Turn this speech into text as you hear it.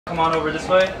Come on over this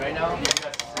way. Right now, you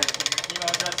guys email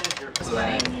addresses.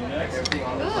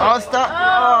 Oh,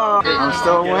 stop! Oh, I'm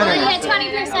still winning. You get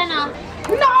 20% off.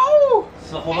 No!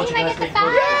 So a whole bunch of Can I guys get the take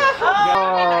five?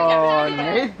 Oh,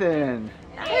 Nathan.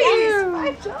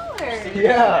 $5.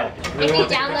 Yeah. If you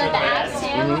download the app too,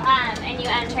 and you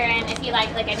enter in, if you like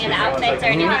any of the outfits or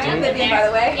anything else in there, you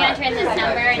enter in this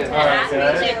number into the app,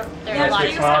 there's a lot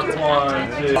of discounts.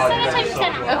 10% off.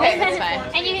 Okay, that's fine.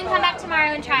 And you can come back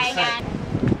tomorrow and try again.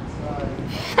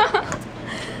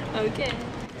 Okay.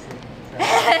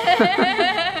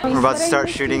 We're about to start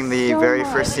shooting the very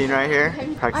first scene right here.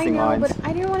 Practicing lines. But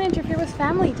I didn't want to interfere with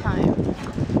family time. You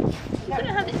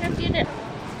couldn't have interviewed it.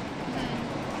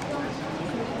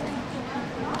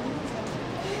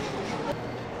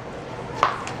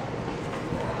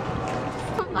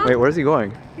 Wait, where's he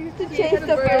going? To chase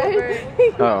the bird.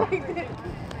 Oh.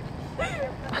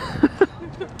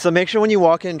 So make sure when you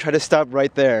walk in, try to stop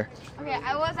right there. Okay,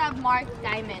 I was at Mark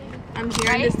Diamond. I'm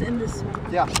here in this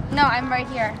Yeah. No, I'm right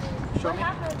here. Show me.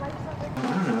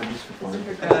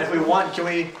 If we want, can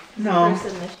we? No.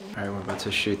 Alright, we're about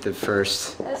to shoot the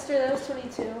first Esther, that was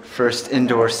 22. first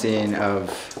indoor scene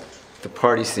of the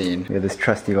party scene. We have this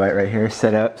trusty light right here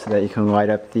set up so that you can light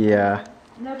up the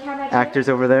actors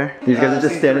over there. These guys are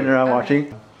just standing around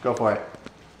watching. Go for it.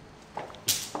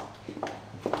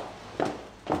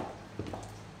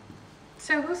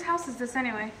 So whose house is this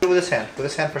anyway? Do it with this hand. With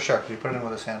this hand for sure. You put it in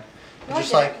with this hand.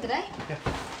 Just like. Did I? Yeah.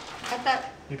 I thought.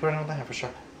 You put it in with the hand for sure.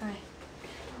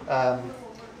 Alright.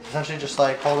 Essentially just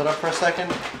like hold it up for a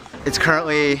second. It's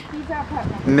currently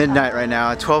midnight right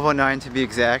now, 12:09 to be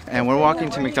exact, and we're walking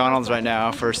to McDonald's right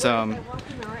now for some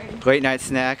late night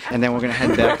snack, and then we're gonna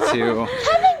head back to.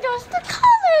 Heaven goes to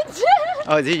college!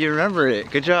 Oh, dude, you remember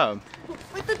it. Good job.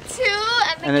 With the 2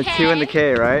 and the And the K. 2 and the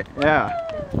K, right? Yeah,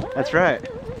 that's right.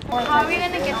 How are we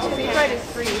gonna get to the Fred is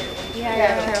free.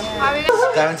 Yeah, true. How are we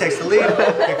gonna... Diamond takes the lead.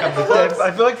 Here comes the clips.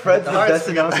 I feel like Fred's the best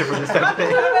announcer for this type of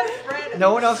thing.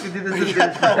 No one else could do this as good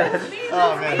as Fred.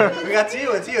 Oh man, we got to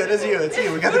you. It's you. It is you. It's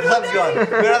you. We got the clubs going. We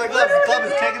got the clubs. The club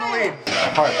is taking the lead.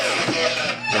 Hearts.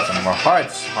 Got some more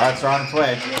hearts. Hearts are on its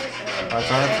way.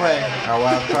 Hearts are on its way. Our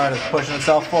wild card is pushing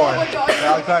itself forward. The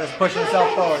wild card is pushing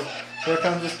itself forward. Here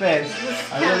comes the spades.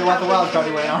 I really want the wild card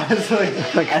to win, honestly.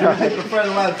 I really prefer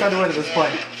the wild card to win at this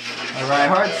point. Alright,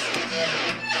 hearts.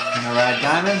 Alright,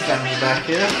 diamonds. Diamonds are back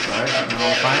here. Sorry,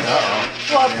 we'll find. Uh-oh.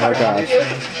 Oh gosh.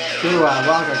 Two wild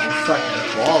cards are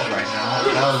sucking balls right now. What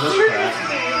the hell is this crap?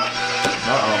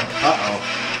 Uh-oh. Uh-oh.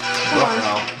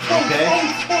 Uh-oh. Okay.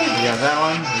 We got that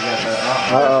one. We got the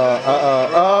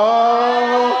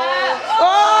uh-oh.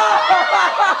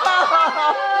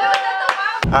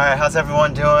 Alright, how's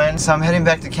everyone doing? So I'm heading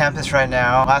back to campus right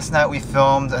now. Last night we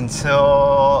filmed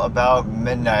until about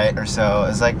midnight or so. It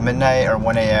was like midnight or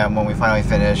 1 a.m. when we finally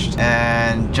finished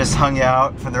and just hung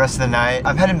out for the rest of the night.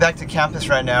 I'm heading back to campus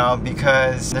right now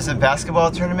because there's a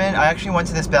basketball tournament. I actually went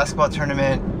to this basketball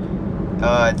tournament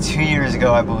 2 years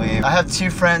ago, I believe. I have 2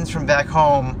 friends from back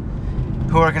home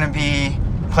who are gonna be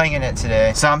playing in it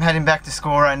today. So I'm heading back to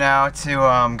school right now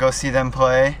to go see them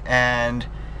play, and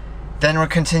then we're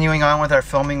continuing on with our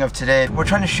filming of today. We're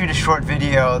trying to shoot a short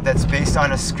video that's based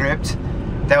on a script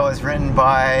that was written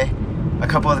by a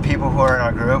couple of the people who are in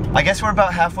our group. I guess we're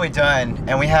about halfway done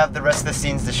and we have the rest of the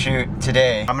scenes to shoot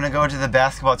today. I'm gonna go to the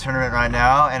basketball tournament right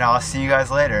now and I'll see you guys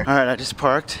later. Alright, I just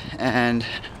parked and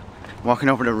walking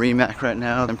over to Remac right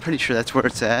now. I'm pretty sure that's where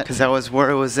it's at because that was where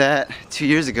it was at 2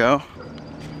 years ago.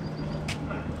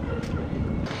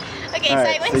 Okay,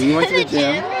 Alright, so I went to the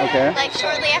gym, okay. like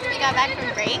shortly after we got back from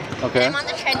break. Okay. And I'm on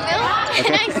the treadmill, and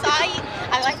I saw you.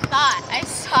 I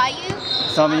saw you.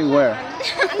 Saw me where?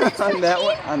 on that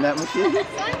one? On that machine?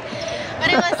 But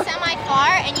it was semi-far,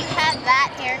 and you had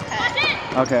that haircut.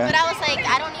 Okay. But I was like,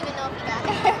 I don't even know if you got a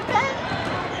haircut.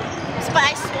 But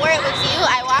I swore it was you.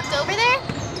 I walked over there,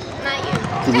 not you.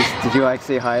 Did you like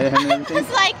say hi to him and everything? I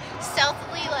was like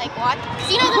stealthily like walking. Cause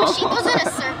you know the machine goes in a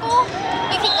circle.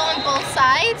 You can go on both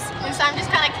sides, and so I'm just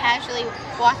kind of casually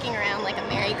walking around like a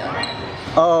merry-go-round.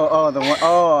 Oh, the one.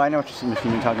 Oh, I know what machine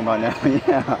you're talking about now.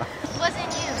 Yeah. It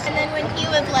wasn't you. And then when you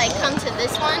would like come to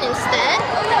this one instead.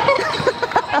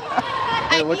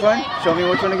 Wait, which one? Like, Show me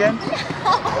which one again.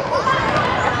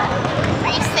 are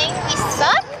you saying we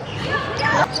suck?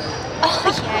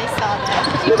 Oh yeah, I saw that.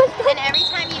 And every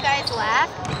time you guys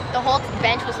laughed, the whole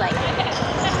bench was like, we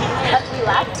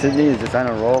laughed. Sydney is just on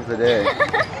a roll today. I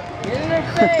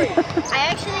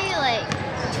actually like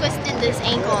twisted this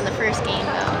ankle in the first game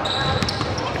though.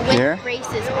 With Here?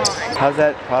 braces on. How's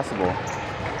that possible?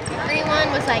 Everyone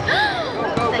was like,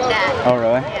 like that. Oh,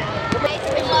 really? Yeah.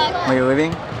 Good luck. Are you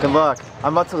leaving? Good luck.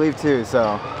 I'm about to leave too,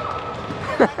 so.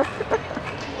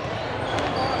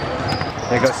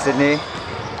 There goes Sydney.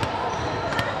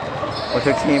 What's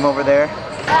her team over there?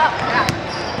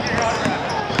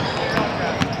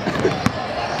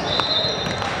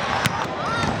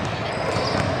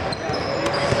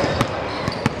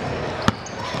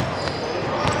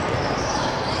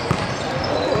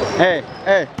 Hey,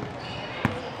 hey.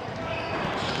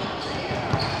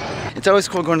 It's always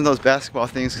cool going to those basketball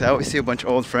things because I always see a bunch of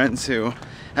old friends who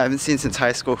I haven't seen since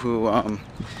high school who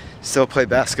still play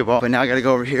basketball. But now I gotta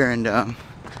go over here and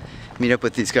meet up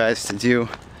with these guys to do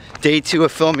day 2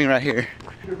 of filming right here.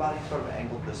 Your body's sort of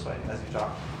angled this way as you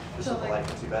talk. Just so the light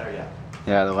can see better, yeah.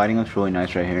 Yeah, the lighting looks really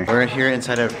nice right here. We're here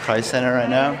inside of Price Center right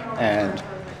now, and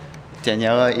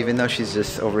Daniela, even though she's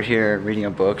just over here reading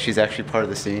a book, she's actually part of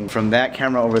the scene. From that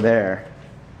camera over there,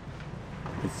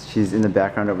 she's in the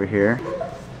background over here.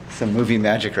 Some movie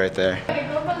magic right there.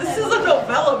 This is a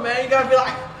novella, man. You gotta be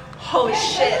like, holy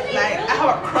shit, like, I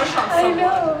have a crush on someone. I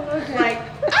know, okay. Like,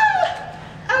 I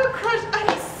have a crush, and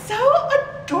he's so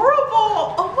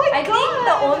adorable. Oh my god. I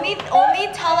think the only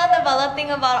telenovela thing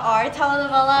about our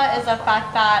telenovela is the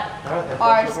fact that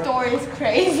our story is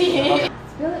crazy.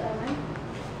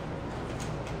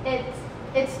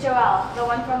 It's Joelle, the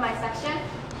one from my section.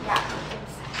 Yeah,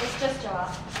 it's just Joelle.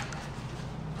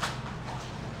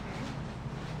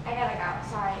 I gotta go,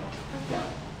 sorry.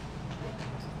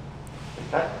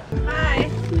 Hi.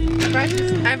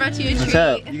 I brought you a treat. What's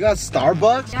up? You got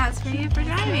Starbucks? Yeah, it's for you for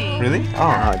driving. Really?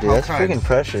 Oh, dude, that's freaking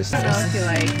precious. I don't know if you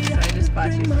like, so I just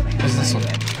bought you something. What's this one?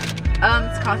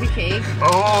 It's coffee cake.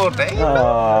 Oh, thank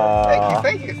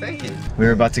you. Thank you.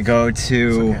 We're about to go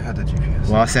to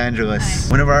Los Angeles.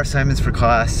 One of our assignments for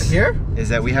class here is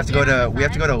that we have to go to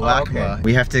LACMA. Okay.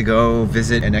 We have to go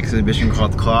visit an exhibition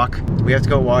called Clock. We have to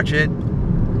go watch it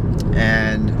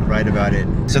and write about it.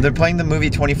 So they're playing the movie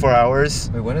 24 Hours.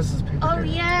 Wait, when is this paper? Oh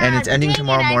yeah. And it's ending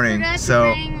tomorrow morning.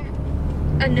 So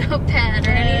a notepad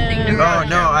or anything to oh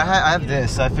no, I have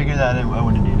this. So I figured that I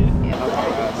wouldn't need it.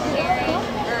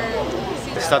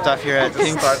 Stopped off here at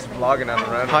Pink's Vlogging on the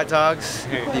road. Hot Dogs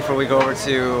before we go over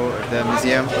to the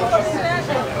museum.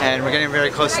 And we're getting very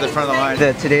close to the front of the line.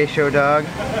 The Today Show dog.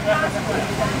 Look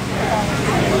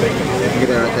at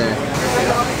that right there.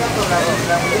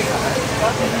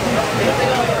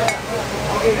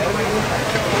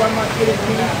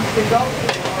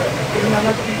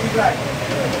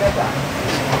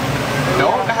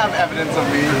 Don't have evidence of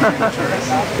me.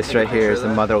 This right here is the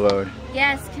mother lode.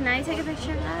 Yes, can I take a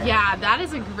picture of that? Yeah, that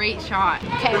is a great shot.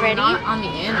 Okay, ready? Not on the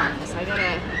in on this. I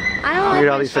gotta. I don't Look at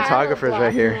like all these photographers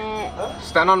right here.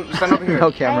 Stand over here. No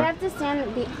I camera. have to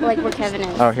stand like where Kevin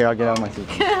is. Oh, here, I'll get out of my seat.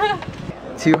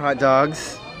 2 hot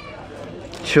dogs,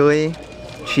 chili,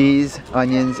 cheese,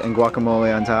 onions, and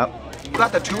guacamole on top. You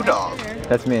got the 2 dog.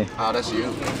 That's me. Oh, that's you.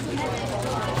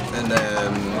 And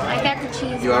then I got the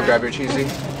cheese. you want to grab your cheesy?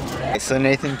 So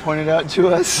Nathan pointed out to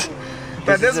us.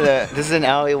 This is an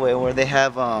alleyway where they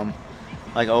have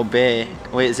like Obey.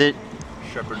 Wait, is it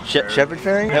Shepherd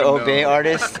Ferry? The Obey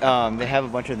artist. They have a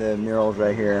bunch of the murals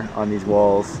right here on these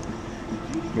walls.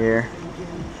 Here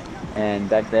and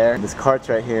back there. This cart's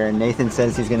right here, and Nathan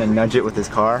says he's gonna nudge it with his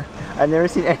car. I've never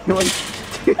seen anyone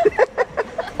do that.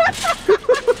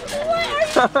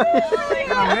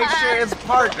 Make sure it's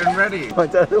parked and ready. Oh,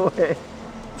 it's out of the way.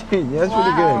 Dude, yeah, that's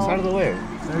pretty good. It's out of the way.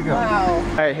 There we go. Wow.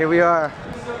 Alright, here we are.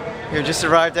 We just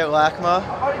arrived at LACMA.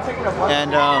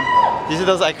 And these are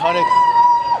those iconic...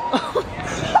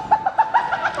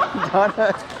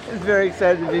 Donna is very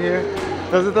excited to be here.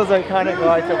 Those are those iconic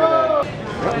lights over there.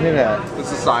 Look at that. This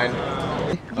is a sign.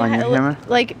 On your camera?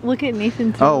 Like, look at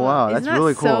Nathan. Oh wow, that's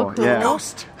really cool. So Yeah.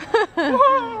 Ghost.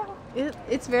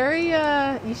 It's very,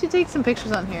 you should take some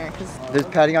pictures on here. Cause There's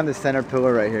padding on the center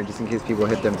pillar right here just in case people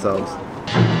hit themselves.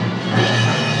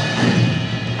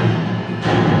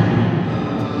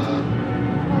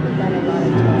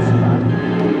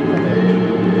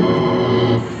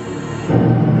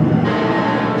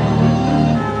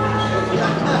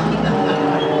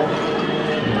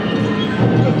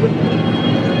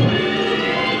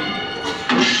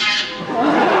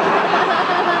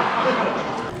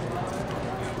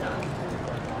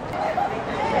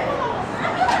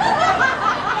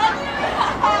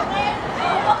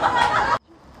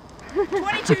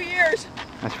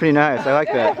 That's pretty nice. I like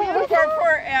that.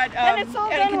 At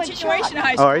a continuation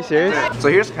high school. Oh, are you serious? So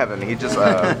here's Kevin. He just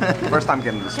first time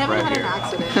getting the spread here.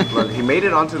 accident. But he made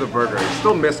it onto the burger. He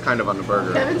still missed kind of on the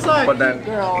burger. Kevin saw a but then cute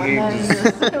girl, he and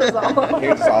just, it was all over. he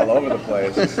was all over the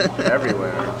place, just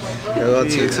everywhere. They're a little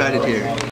too excited here.